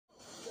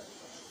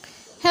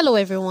Hello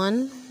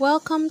everyone,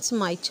 welcome to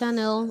my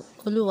channel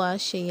Oluwa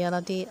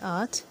Sheyalade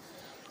Art.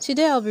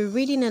 Today I'll be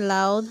reading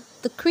aloud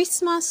the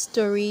Christmas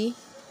story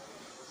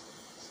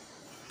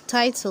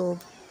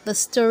titled The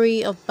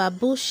Story of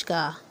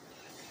Baboushka.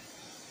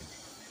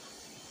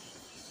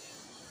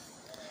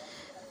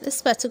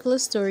 This particular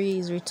story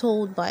is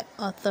retold by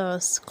Arthur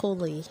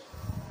Scully.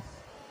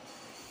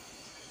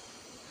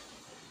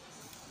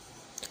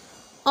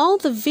 All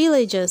the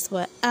villagers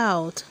were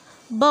out,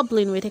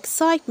 bubbling with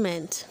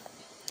excitement.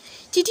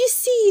 "Did you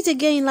see it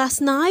again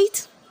last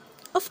night?"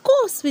 "Of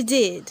course we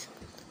did.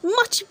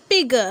 Much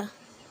bigger.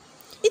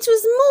 It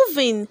was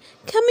moving,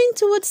 coming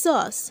towards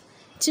us.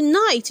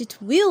 Tonight it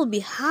will be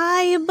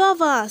high above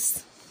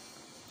us."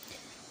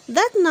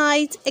 That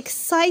night,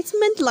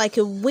 excitement like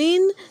a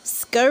wind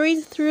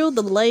scurried through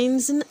the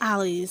lanes and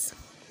alleys.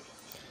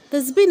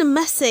 "There's been a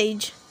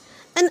message.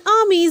 An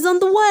army is on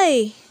the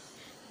way."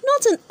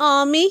 "Not an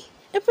army,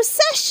 a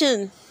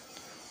procession.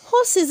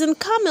 Horses and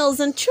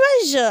camels and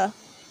treasure."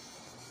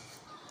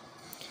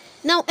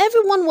 Now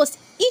everyone was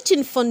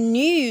itching for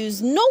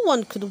news. No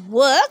one could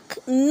work.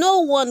 No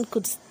one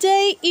could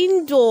stay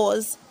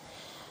indoors.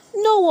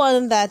 No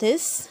one, that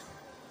is,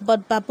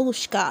 but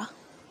Baboushka.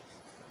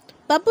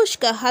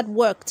 Baboushka had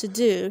work to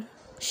do.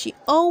 She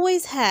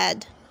always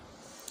had.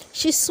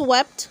 She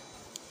swept,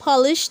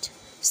 polished,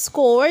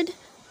 scoured,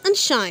 and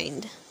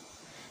shined.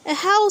 A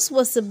house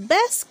was the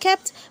best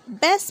kept,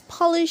 best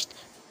polished,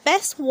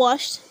 best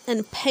washed,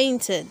 and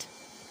painted.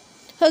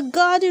 Her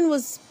garden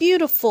was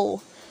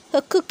beautiful. Her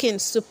cooking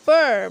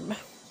superb.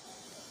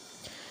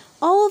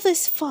 "All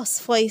this fuss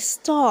for a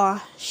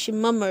star," she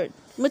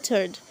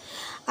muttered.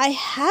 "I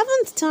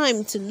haven't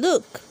time to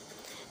look.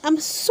 I'm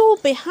so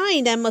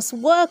behind I must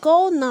work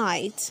all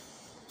night."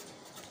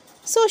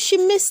 So she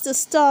missed the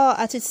star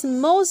at its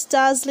most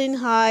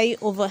dazzling high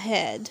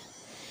overhead.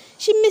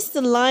 She missed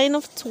the line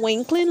of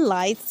twinkling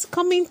lights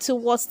coming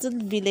towards the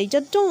village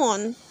at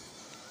dawn.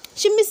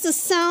 She missed the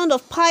sound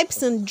of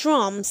pipes and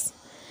drums,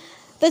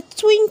 the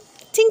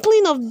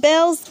tinkling of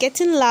bells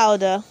getting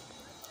louder.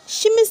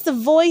 She missed the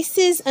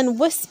voices and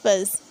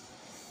whispers,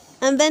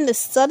 and then the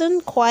sudden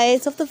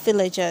quiet of the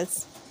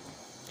villagers,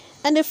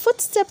 and the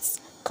footsteps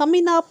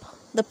coming up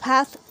the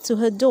path to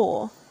her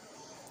door.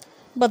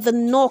 But the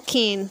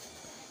knocking,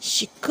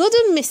 she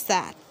couldn't miss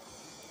that.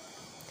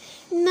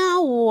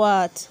 "Now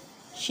what?"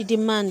 she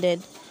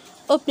demanded,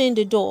 opening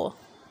the door.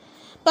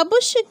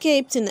 Baboushka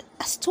gaped in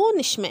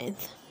astonishment.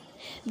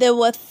 There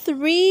were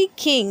 3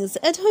 kings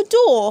at her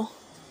door,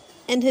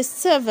 and his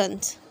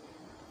servant.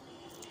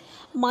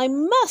 "My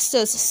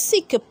masters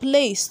seek a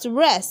place to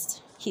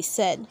rest," he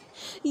said.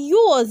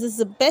 "Yours is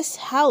the best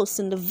house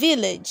in the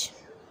village."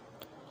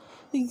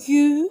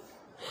 "You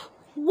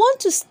want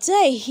to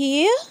stay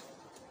here?"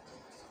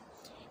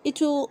 "It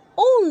will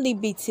only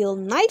be till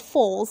night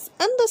falls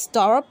and the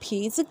star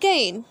appears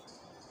again."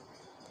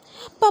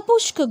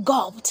 Baboushka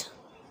gulped.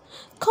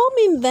 "Come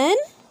in then,"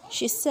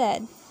 she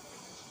said.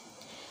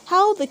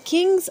 How the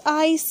king's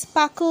eyes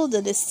sparkled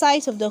at the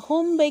sight of the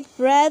home-baked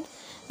bread,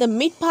 the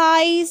meat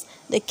pies,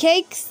 the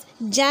cakes,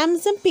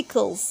 jams, and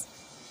pickles.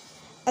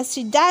 As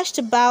she dashed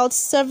about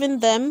serving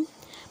them,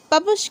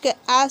 Baboushka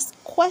asked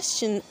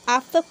question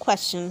after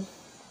question.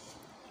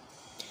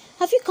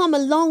 "Have you come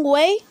a long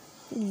way?"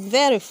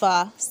 "Very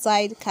far,"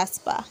 sighed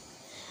Caspar.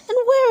 "And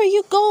where are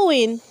you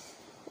going?"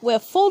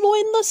 "We're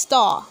following the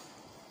star,"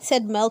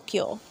 said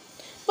Melchior.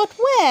 "But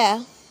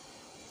where?"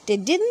 They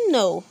didn't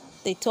know,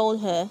 they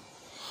told her,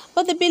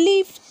 but they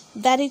believed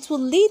that it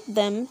would lead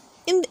them,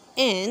 in the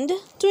end,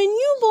 to a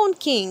newborn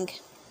king.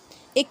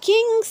 A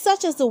king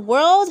such as the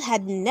world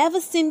had never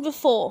seen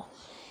before.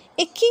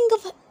 A king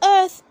of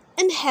earth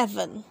and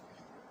heaven.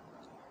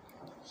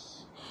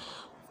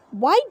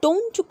 "Why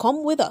don't you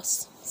come with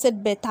us?"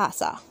 said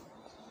Betasa.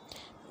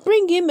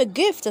 "Bring him a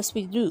gift as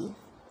we do.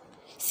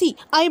 See,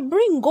 I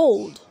bring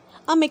gold,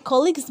 and my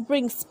colleagues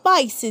bring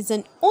spices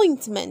and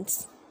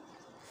ointments."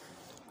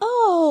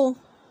 "Oh,"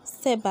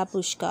 said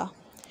Baboushka,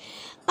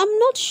 "I'm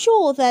not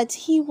sure that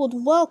he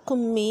would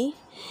welcome me.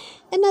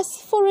 And as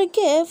for a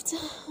gift,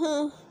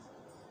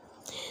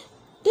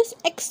 this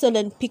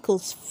excellent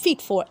pickle's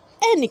fit for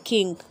any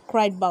king,"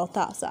 cried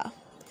Balthasar.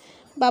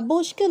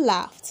 Baboushka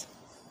laughed.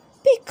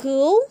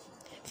 "Pickle?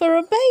 For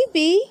a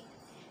baby?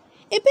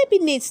 A baby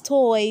needs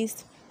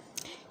toys."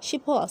 She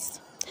paused.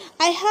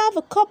 "I have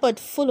a cupboard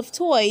full of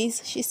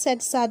toys," she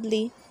said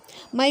sadly.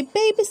 "My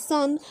baby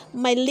son,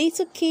 my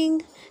little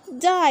king,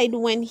 died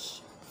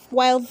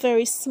while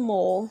very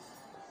small."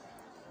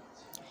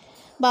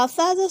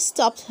 Balthazar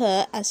stopped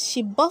her as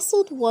she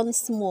bustled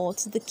once more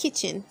to the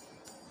kitchen.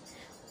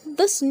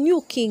 "This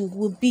new king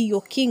will be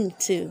your king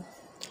too.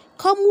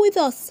 Come with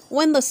us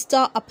when the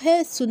star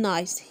appears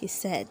tonight," he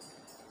said.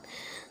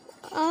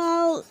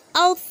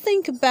 I'll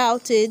think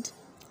about it,"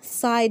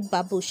 sighed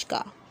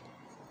Baboushka.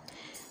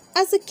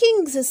 As the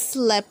kings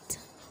slept,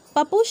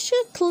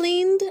 Baboushka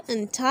cleaned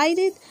and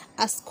tidied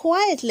as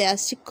quietly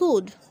as she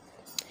could.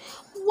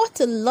 What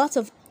a lot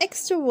of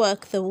extra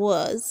work there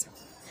was.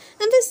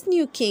 And this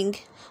new king,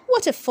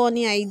 what a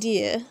funny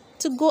idea,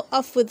 to go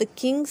off with the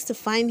kings to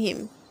find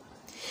him.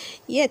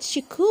 Yet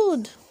she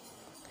could.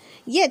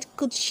 Yet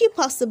could she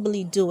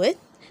possibly do it?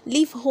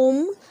 Leave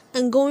home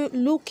and go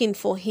looking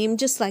for him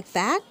just like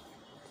that?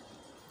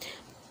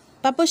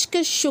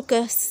 Baboushka shook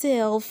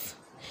herself.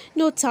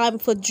 No time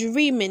for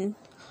dreaming.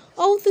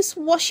 All this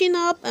washing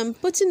up and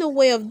putting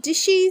away of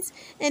dishes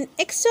and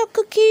extra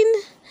cooking.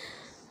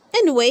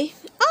 Anyway,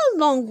 how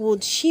long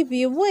would she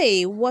be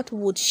away? What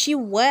would she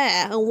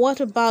wear? And what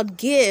about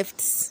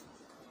gifts?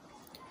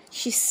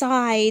 She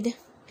sighed.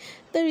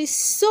 There is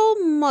so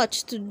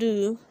much to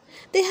do.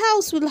 The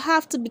house will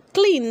have to be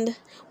cleaned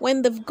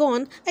when they've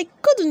gone. I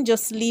couldn't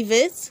just leave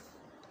it.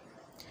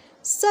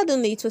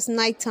 Suddenly it was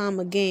night time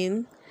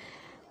again.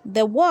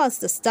 There was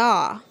the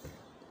star.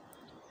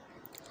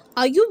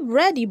 Are you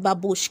ready,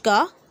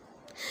 Baboushka?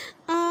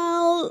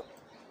 I'll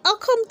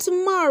come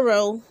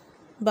tomorrow,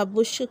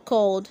 Baboushka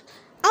called.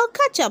 I'll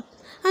catch up.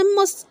 I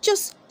must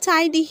just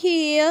tidy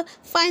here,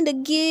 find a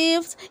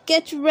gift,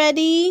 get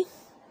ready.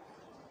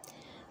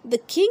 The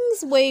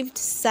kings waved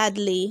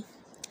sadly.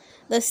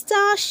 The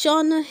star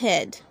shone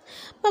ahead.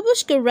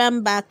 Baboushka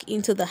ran back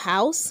into the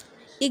house,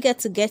 eager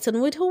to get on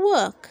with her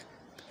work.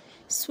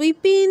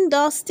 Sweeping,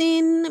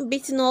 dusting,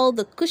 beating all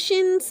the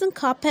cushions and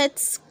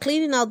carpets,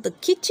 cleaning out the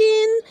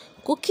kitchen,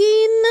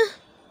 cooking.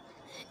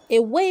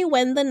 Away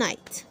went the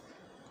night.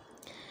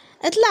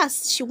 At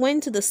last she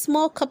went to the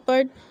small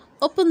cupboard,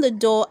 opened the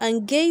door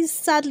and gazed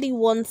sadly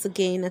once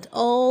again at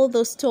all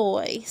those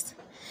toys.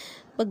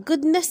 But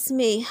goodness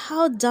me,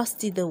 how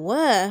dusty they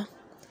were.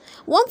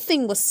 One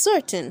thing was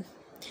certain.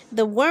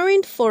 They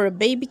weren't for a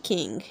baby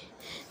king.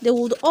 They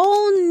would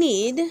all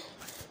need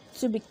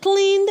to be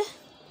cleaned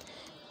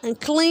and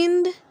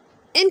cleaned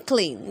and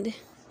cleaned.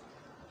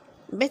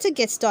 Better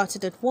get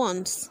started at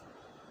once.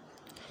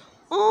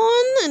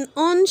 On and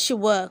on she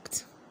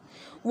worked.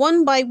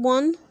 One by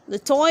one, the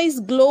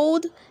toys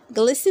glowed,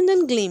 glistened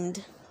and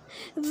gleamed.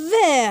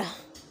 There!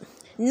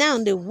 Now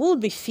they would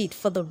be fit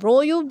for the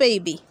royal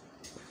baby.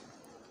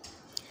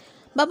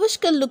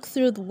 Baboushka looked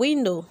through the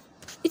window.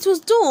 It was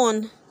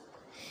dawn.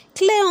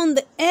 Clear on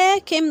the air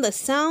came the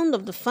sound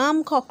of the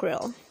farm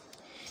cockerel.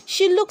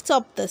 She looked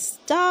up. The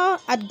star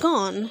had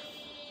gone.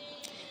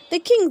 The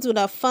kings would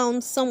have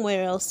found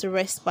somewhere else to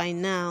rest by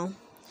now.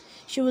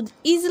 She would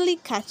easily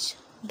catch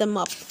them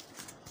up.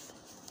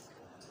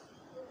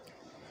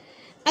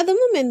 At the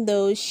moment,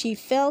 though, she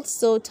felt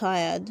so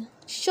tired.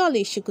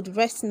 Surely she could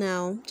rest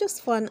now,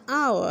 just for an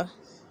hour.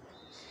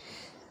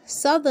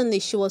 Suddenly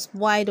she was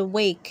wide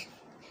awake.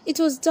 It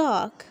was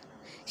dark.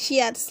 She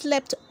had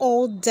slept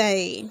all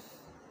day.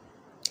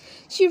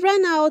 She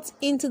ran out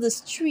into the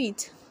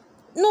street.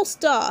 No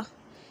star.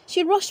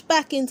 She rushed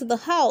back into the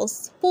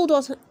house, pulled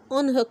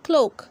on her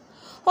cloak,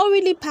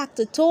 hurriedly packed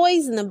the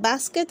toys in a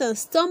basket and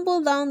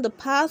stumbled down the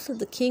path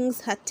the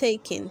kings had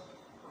taken.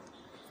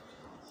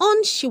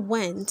 On she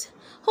went,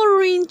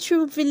 hurrying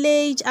through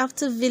village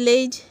after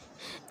village.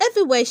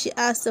 Everywhere she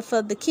asked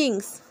for the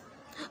kings.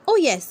 Oh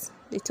yes,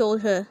 they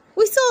told her.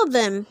 We saw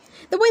them.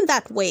 They went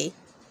that way.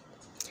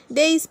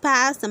 Days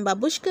passed and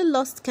Baboushka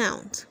lost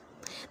count.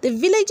 The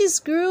villages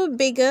grew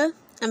bigger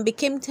and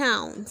became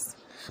towns.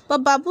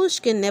 But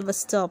Baboushka never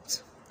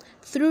stopped,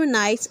 through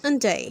night and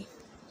day.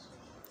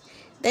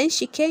 Then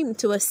she came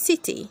to a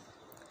city.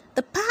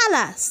 The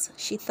palace,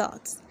 she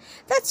thought.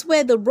 That's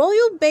where the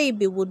royal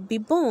baby would be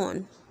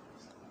born.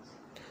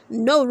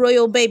 No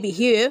royal baby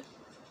here,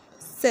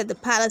 said the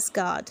palace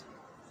guard.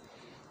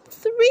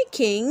 3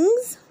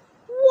 kings?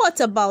 What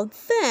about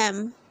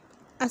them?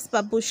 asked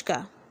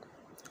Baboushka.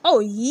 Oh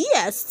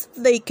yes,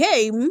 they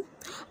came,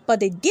 but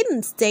they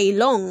didn't stay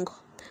long.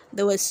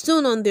 They were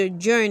soon on their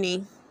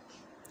journey.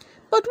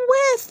 But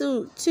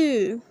where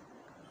to?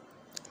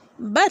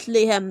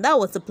 Bethlehem, that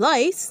was the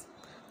place.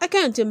 I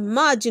can't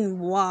imagine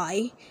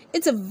why.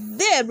 It's a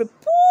very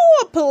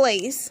poor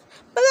place,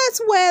 but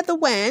that's where they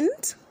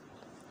went.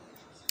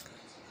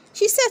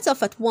 She set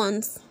off at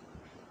once.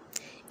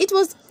 It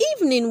was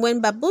evening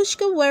when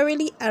Baboushka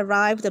wearily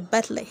arrived at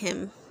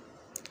Bethlehem.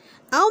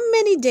 How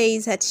many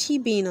days had she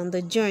been on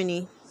the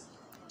journey?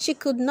 She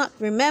could not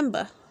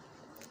remember.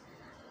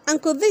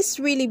 And could this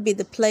really be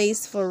the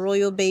place for a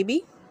royal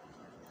baby?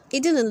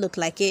 It didn't look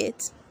like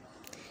it.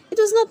 It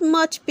was not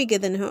much bigger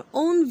than her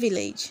own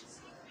village.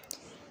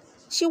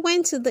 She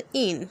went to the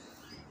inn.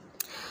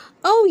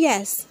 Oh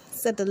yes,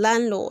 said the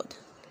landlord.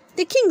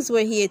 The kings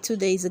were here 2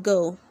 days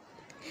ago.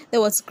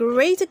 There was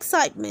great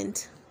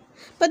excitement,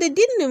 but they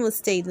didn't even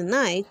stay the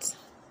night.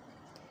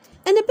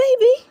 And a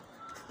baby?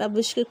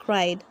 Baboushka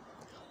cried.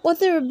 Was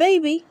there a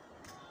baby?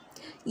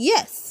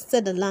 Yes,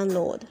 said the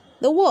landlord.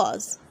 There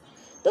was.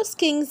 Those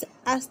kings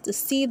asked to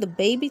see the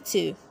baby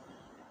too.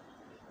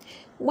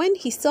 When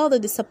he saw the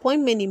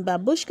disappointment in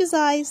Baboushka's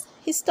eyes,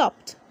 he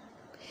stopped.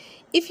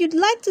 If you'd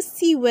like to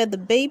see where the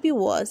baby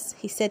was,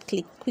 he said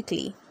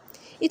quickly,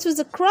 it was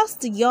across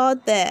the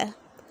yard there.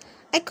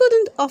 I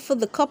couldn't offer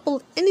the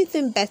couple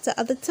anything better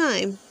at the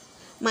time.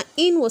 My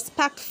inn was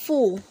packed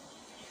full.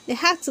 They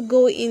had to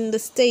go in the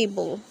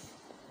stable.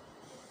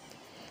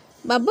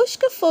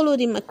 Baboushka followed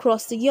him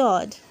across the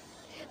yard.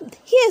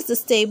 Here's the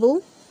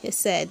stable, he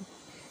said.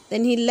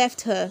 Then he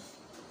left her.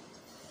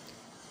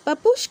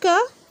 Baboushka?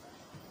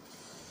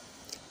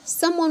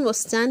 Someone was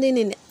standing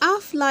in the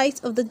half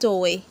light of the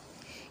doorway.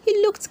 He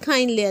looked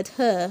kindly at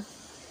her.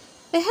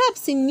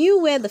 Perhaps he knew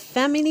where the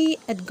family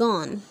had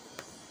gone.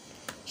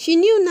 She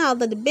knew now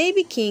that the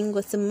baby king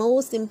was the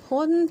most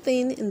important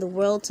thing in the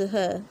world to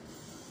her.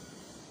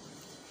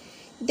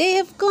 They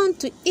have gone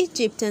to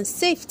Egypt and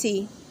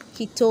safety,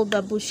 he told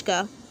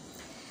Baboushka,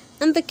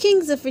 and the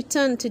kings have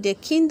returned to their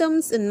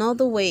kingdoms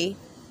another way.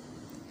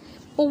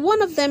 But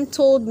one of them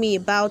told me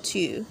about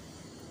you.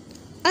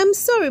 I'm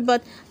sorry,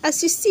 but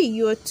as you see,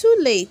 you are too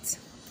late.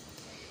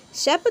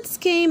 Shepherds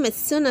came as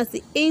soon as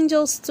the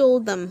angels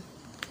told them.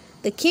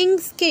 The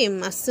kings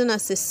came as soon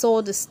as they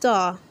saw the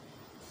star.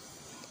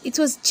 It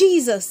was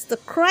Jesus, the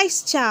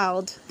Christ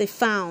child, they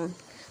found,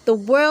 the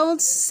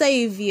world's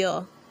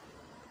savior.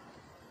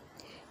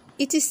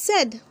 It is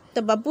said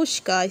that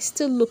Baboushka is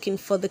still looking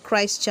for the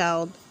Christ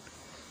child,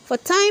 for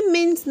time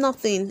means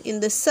nothing in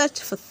the search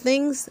for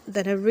things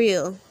that are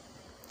real.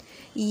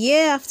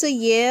 Year after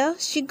year,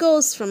 she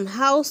goes from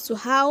house to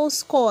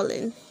house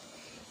calling,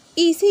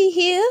 "Is he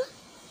here?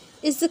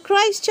 Is the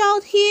Christ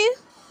child here?"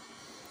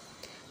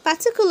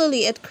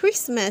 Particularly at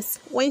Christmas,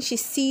 when she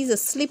sees a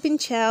sleeping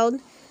child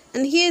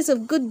and hears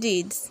of good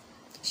deeds,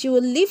 she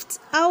will lift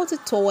out a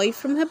toy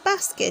from her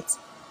basket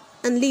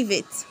and leave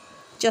it,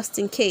 just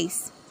in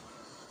case.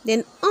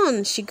 Then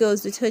on she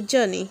goes with her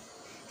journey,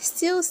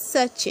 still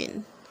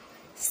searching,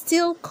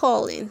 still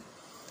calling,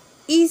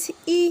 "Is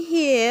he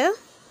here?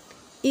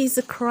 Is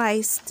the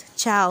Christ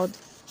child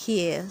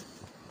here?"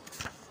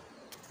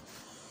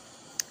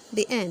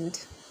 The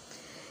end.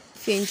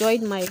 If you enjoyed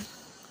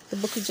the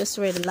book you just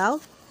read aloud,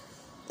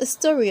 The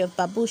Story of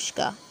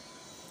Baboushka,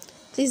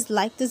 please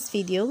like this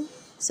video,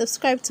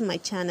 subscribe to my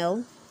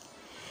channel,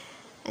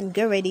 and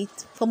get ready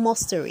for more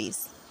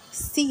stories.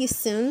 See you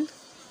soon.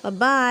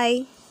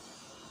 Bye-bye.